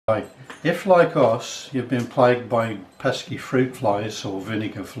If, like us, you've been plagued by pesky fruit flies or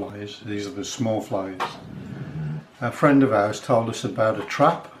vinegar flies, these are the small flies, a friend of ours told us about a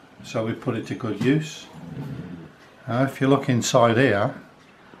trap, so we put it to good use. If you look inside here,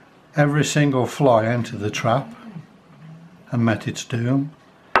 every single fly entered the trap and met its doom.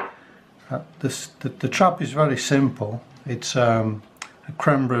 The trap is very simple. It's a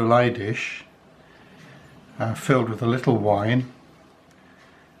creme brulee dish filled with a little wine.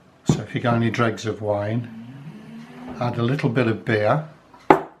 So if you got any dregs of wine, add a little bit of beer,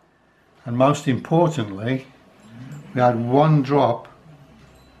 and most importantly, we add 1 drop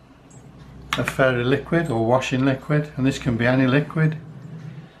of fairy liquid or washing liquid, and this can be any liquid.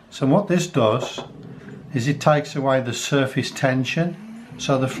 So what this does is it takes away the surface tension,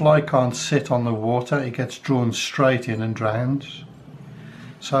 so the fly can't sit on the water, it gets drawn straight in and drowns.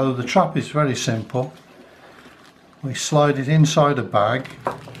 So the trap is very simple. We slide it inside a bag,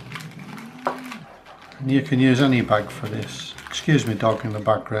 and you can use any bag for this. Excuse me, dog in the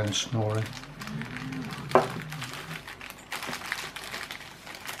background snoring.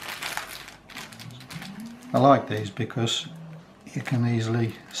 I like these because you can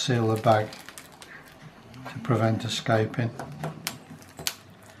easily seal the bag to prevent escaping.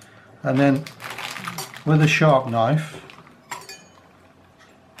 And then with a sharp knife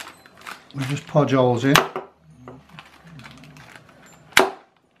we just podge holes in.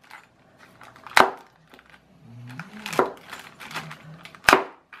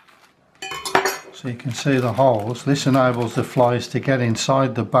 So you can see the holes. This enables the flies to get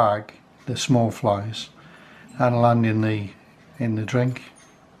inside the bag, the small flies, and land in the drink.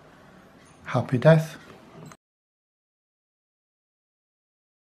 Happy death.